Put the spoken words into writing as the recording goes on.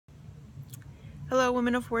Hello,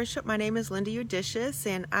 women of worship. My name is Linda Udischas,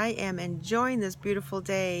 and I am enjoying this beautiful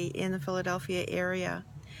day in the Philadelphia area.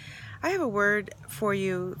 I have a word for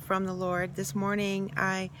you from the Lord. This morning,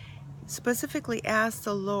 I specifically asked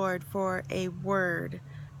the Lord for a word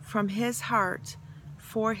from His heart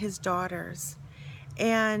for His daughters.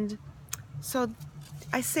 And so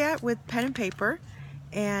I sat with pen and paper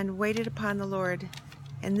and waited upon the Lord.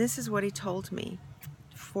 And this is what He told me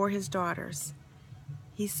for His daughters.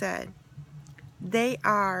 He said, "They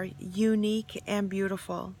are unique and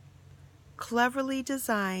beautiful, cleverly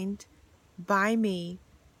designed by me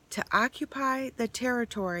to occupy the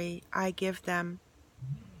territory I give them.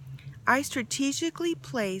 I strategically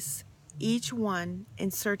place each one in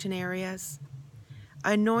certain areas,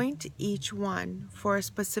 anoint each one for a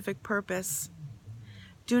specific purpose.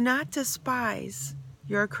 Do not despise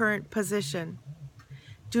your current position.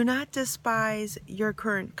 Do not despise your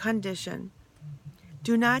current condition.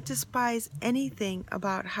 Do not despise anything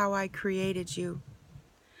about how I created you.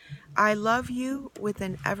 I love you with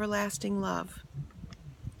an everlasting love.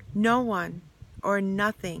 No one or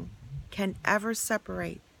nothing can ever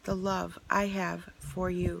separate the love I have for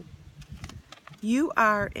you. You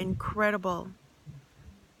are incredible,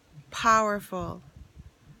 powerful,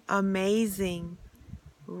 amazing,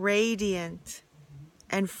 radiant,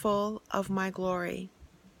 and full of my glory.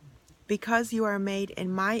 Because you are made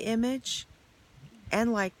in my image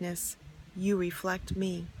and likeness, you reflect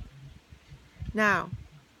me." Now,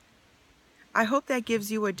 I hope that gives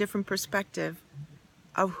you a different perspective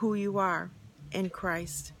of who you are in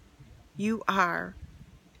Christ. You are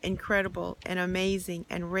incredible and amazing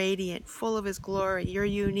and radiant, full of His glory. You're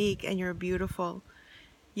unique and you're beautiful.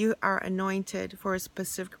 You are anointed for a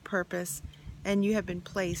specific purpose, and you have been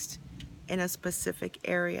placed in a specific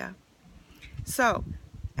area. So,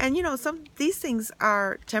 and these things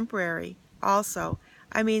are temporary also.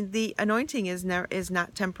 I mean, the anointing is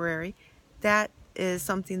not temporary. That is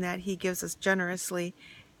something that He gives us generously,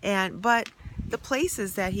 but the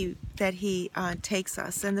places that He takes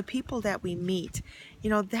us and the people that we meet,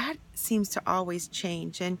 that seems to always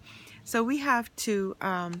change, and so we have to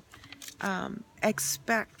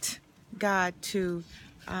expect God to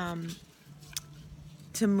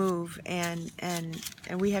move, and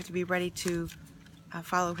we have to be ready to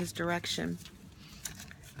follow His direction.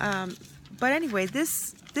 But anyway,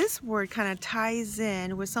 this word kind of ties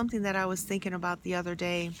in with something that I was thinking about the other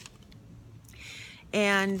day.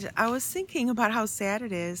 And I was thinking about how sad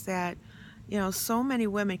it is that, so many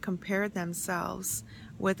women compare themselves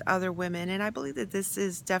with other women. And I believe that this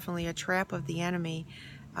is definitely a trap of the enemy,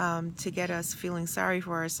 to get us feeling sorry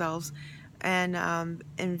for ourselves and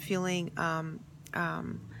feeling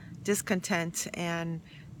discontent and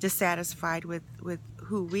dissatisfied with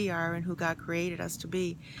who we are and who God created us to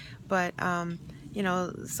be. But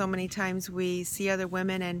so many times we see other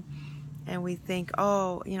women and we think,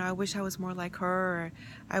 oh, I wish I was more like her, or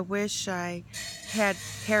I wish I had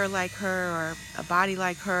hair like her, or a body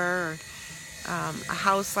like her, or a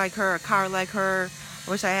house like her, a car like her. I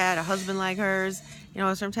wish I had a husband like hers.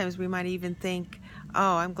 Sometimes we might even think,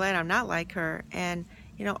 oh, I'm glad I'm not like her. And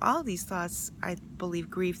all these thoughts, I believe,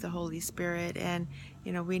 grieve the Holy Spirit, and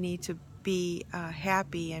we need to be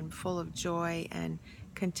happy and full of joy and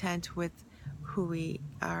content with who we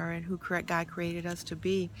are and who God created us to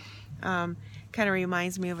be. Kind of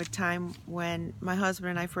reminds me of a time when my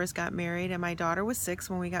husband and I first got married, and my daughter was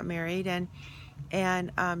 6 when we got married, and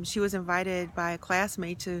she was invited by a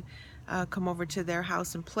classmate to come over to their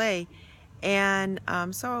house and play. And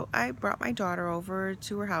so I brought my daughter over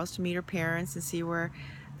to her house to meet her parents and see where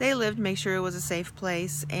they lived, make sure it was a safe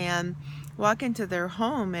place, and walk into their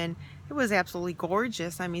home, and it was absolutely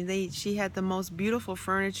gorgeous. I mean, she had the most beautiful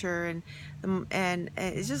furniture, and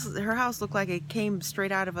it's just, her house looked like it came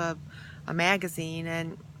straight out of a magazine,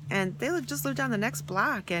 and they just lived on the next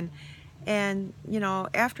block. And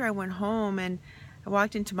after I went home and I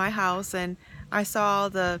walked into my house and I saw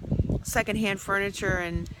the secondhand furniture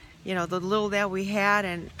and the little that we had,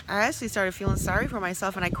 and I actually started feeling sorry for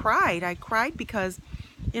myself, and I cried because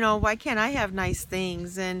why can't I have nice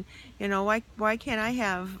things, and why can't I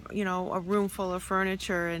have a room full of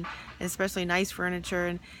furniture, and especially nice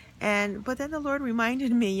furniture, but then the Lord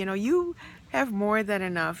reminded me, you have more than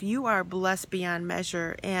enough. You are blessed beyond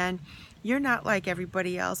measure, and you're not like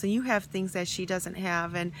everybody else, and you have things that she doesn't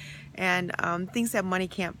have, and things that money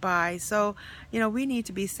can't buy. So we need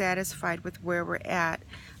to be satisfied with where we're at,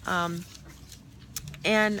 and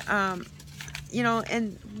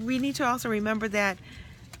we need to also remember that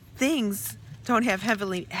things don't have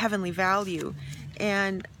heavenly value,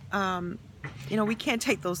 and we can't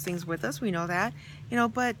take those things with us. We know that,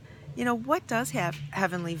 but what does have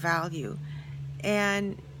heavenly value?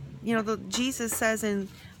 And you know, Jesus says in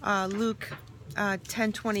Luke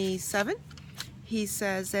 10:27, he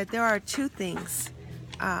says that there are two things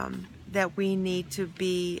that we need to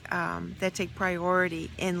be, that take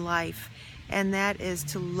priority in life, and that is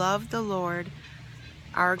to love the Lord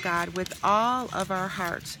our God with all of our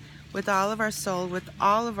heart, with all of our soul, with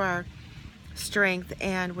all of our strength,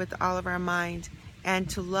 and with all of our mind, and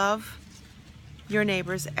to love your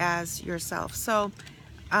neighbors as yourself. So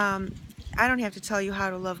I don't have to tell you how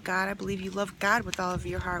to love God. I believe you love God with all of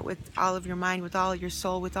your heart, with all of your mind, with all of your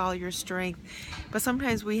soul, with all your strength. But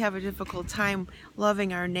sometimes we have a difficult time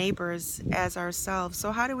loving our neighbors as ourselves.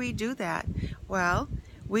 So how do we do that? Well,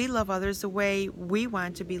 we love others the way we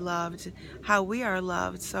want to be loved, how we are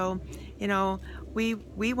loved. So, you know, we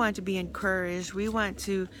want to be encouraged. We want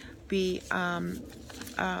to be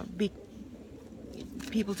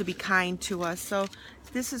people to be kind to us. So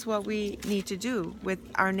this is what we need to do with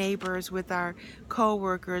our neighbors, with our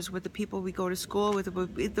co-workers, with the people we go to school with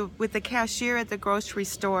the cashier at the grocery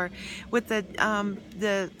store, with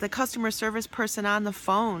the customer service person on the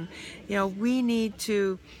phone. You know, we need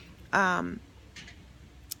to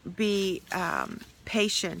be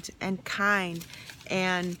patient and kind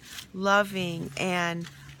and loving, and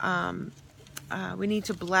we need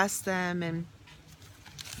to bless them. And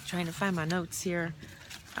I'm trying to find my notes here.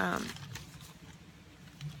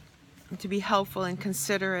 To be helpful and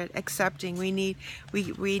considerate, accepting. We need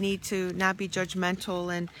to not be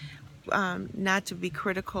judgmental, and not to be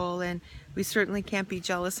critical, and we certainly can't be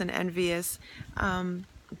jealous and envious,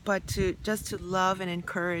 but to love and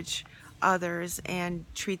encourage others and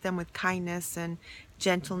treat them with kindness and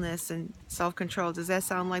gentleness and self-control. Does that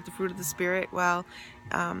sound like the fruit of the Spirit? Well,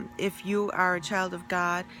 if you are a child of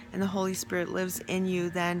God and the Holy Spirit lives in you,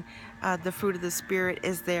 then the fruit of the Spirit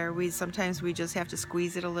is there. Sometimes we just have to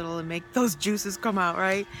squeeze it a little and make those juices come out,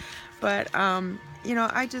 right? But you know,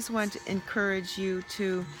 I just want to encourage you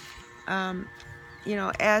to, you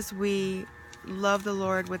know, as we love the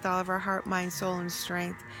Lord with all of our heart, mind, soul, and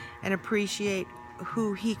strength, and appreciate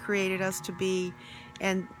who He created us to be,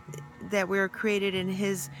 and that we are created in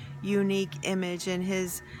His unique image and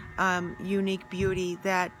His unique beauty,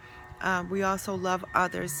 that we also love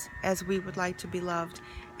others as we would like to be loved,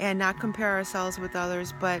 and not compare ourselves with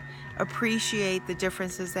others, but appreciate the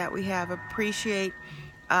differences that we have, appreciate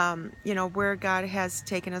you know, where God has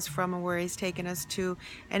taken us from and where He's taken us to,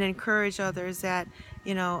 and encourage others that,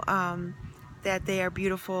 you know, that they are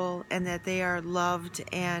beautiful and that they are loved,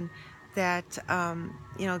 and that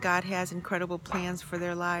you know, God has incredible plans for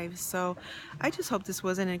their lives. So I just hope this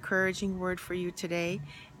was an encouraging word for you today,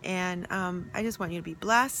 and I just want you to be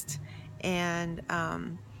blessed, and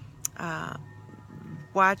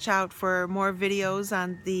watch out for more videos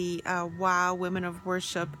on the Wow Women of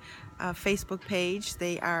Worship Facebook page.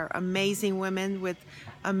 They are amazing women with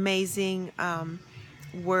amazing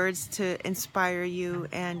words to inspire you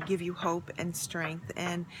and give you hope and strength.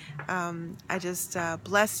 And I just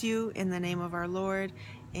bless you in the name of our Lord,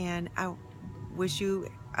 and I wish you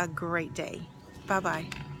a great day. Bye-bye.